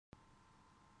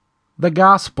The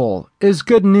gospel is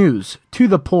good news to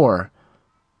the poor.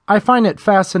 I find it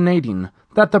fascinating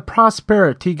that the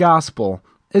prosperity gospel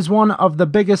is one of the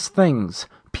biggest things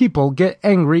people get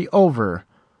angry over.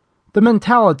 The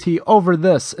mentality over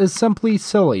this is simply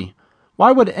silly.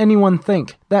 Why would anyone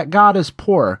think that God is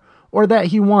poor or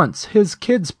that he wants his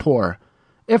kids poor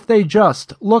if they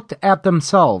just looked at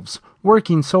themselves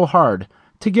working so hard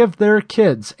to give their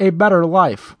kids a better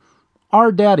life?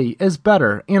 Our daddy is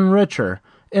better and richer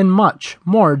and much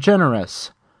more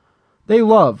generous. They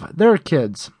love their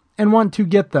kids and want to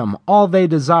get them all they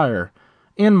desire,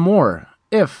 and more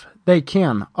if they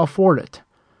can afford it.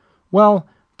 Well,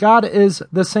 God is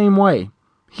the same way.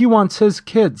 He wants his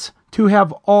kids to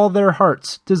have all their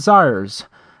heart's desires,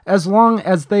 as long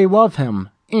as they love him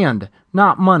and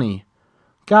not money.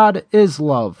 God is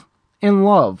love, and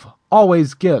love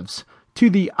always gives to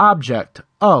the object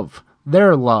of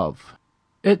their love.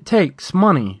 It takes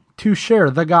money to share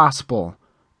the gospel.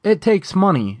 It takes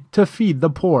money to feed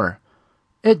the poor.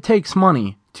 It takes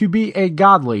money to be a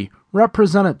godly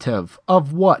representative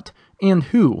of what and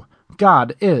who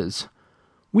God is.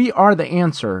 We are the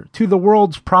answer to the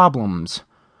world's problems.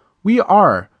 We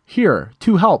are here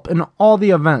to help in all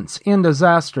the events and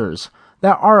disasters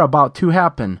that are about to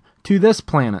happen to this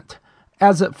planet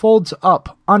as it folds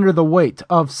up under the weight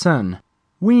of sin.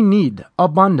 We need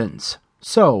abundance,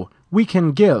 so we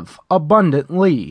can give abundantly.